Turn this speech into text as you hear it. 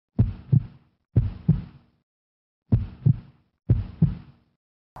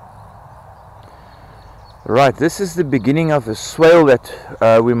Right, this is the beginning of a swale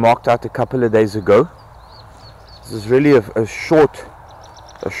that we marked out a couple of days ago. This is really a short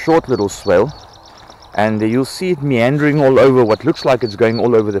little swale, and you'll see it meandering all over. What looks like it's going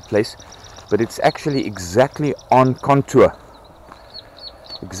all over the place, but it's actually exactly on contour.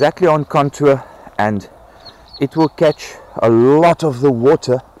 Exactly on contour, and it will catch a lot of the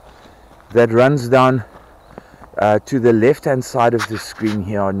water that runs down to the left hand side of the screen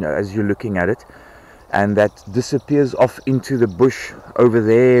here as you're looking at it, and that disappears off into the bush over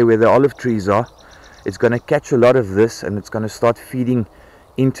there where the olive trees are. It's going to catch a lot of this, and it's going to start feeding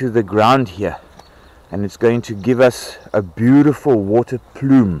into the ground here, and it's going to give us a beautiful water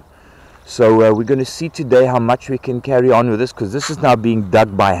plume. So we're going to see today how much we can carry on with this, because this is now being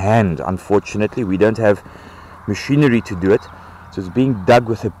dug by hand. Unfortunately, we don't have machinery to do it, so it's being dug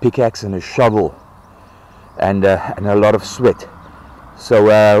with a pickaxe and a shovel and a lot of sweat.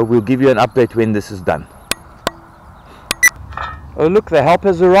 So we'll give you an update when this is done. Oh look, the help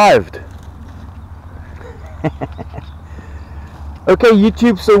has arrived. Okay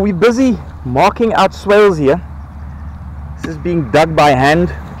YouTube, so we're busy marking out swales here. This is being dug by hand,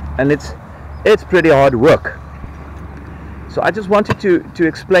 and it's pretty hard work. So I just wanted to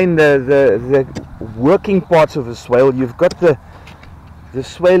explain the working parts of a swale. You've got the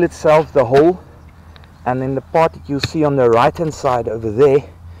swale itself, the hole, and then the part that you'll see on the right hand side over there,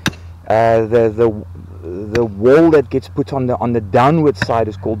 the wall that gets put on the downward side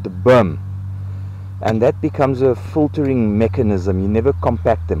is called the berm, and that becomes a filtering mechanism. You never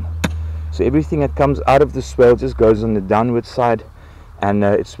compact them, so everything that comes out of the swale just goes on the downward side, and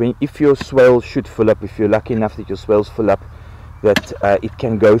it's if your swale should fill up, if you're lucky enough that your swales fill up, that it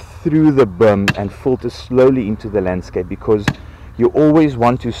can go through the berm and filter slowly into the landscape, because you always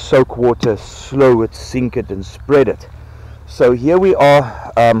want to soak water, slow it, sink it, and spread it. So here we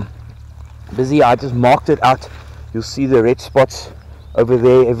are, busy. I just marked it out. You'll see the red spots over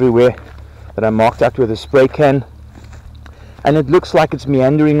there everywhere that I marked out with a spray can, and it looks like it's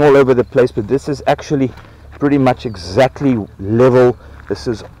meandering all over the place, but this is actually pretty much exactly level. This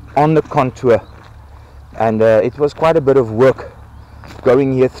is on the contour, and it was quite a bit of work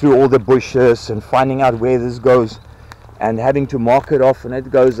going here through all the bushes and finding out where this goes, and having to mark it off, and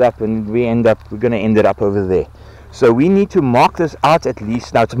it goes up, and we're going to end it up over there. So we need to mark this out at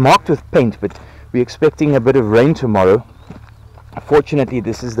least. Now it's marked with paint, but we're expecting a bit of rain tomorrow. Fortunately,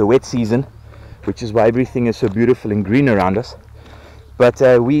 this is the wet season, which is why everything is so beautiful and green around us. But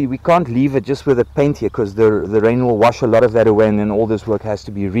we can't leave it just with the paint here, because the rain will wash a lot of that away, and then all this work has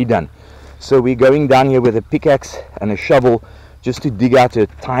to be redone. So we're going down here with a pickaxe and a shovel just to dig out a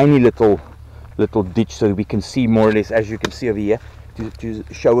tiny little ditch, so we can see more or less, as you can see over here, to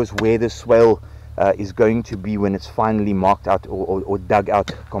show us where the swale is going to be when it's finally marked out or dug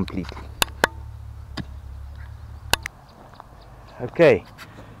out completely. Okay,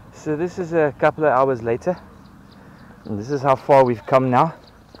 so this is a couple of hours later, and this is how far we've come now.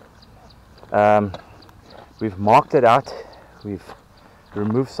 We've marked it out. We've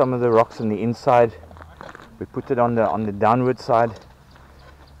removed some of the rocks on the inside. We put it on the downward side.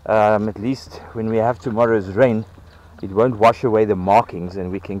 At least when we have tomorrow's rain, it won't wash away the markings,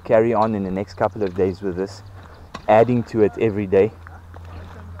 and we can carry on in the next couple of days with this, adding to it every day.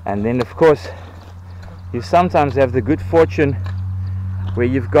 And then of course you sometimes have the good fortune where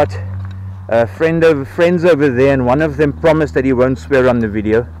you've got friends over there, and one of them promised that he won't swear on the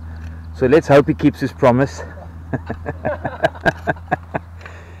video, so let's hope he keeps his promise.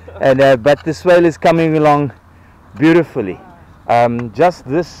 And but the swale is coming along beautifully. Just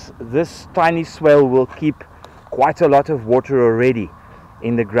this tiny swale will keep quite a lot of water already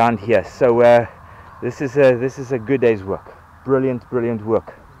in the ground here. So this is a good day's work. Brilliant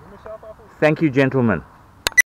work. Thank you, gentlemen.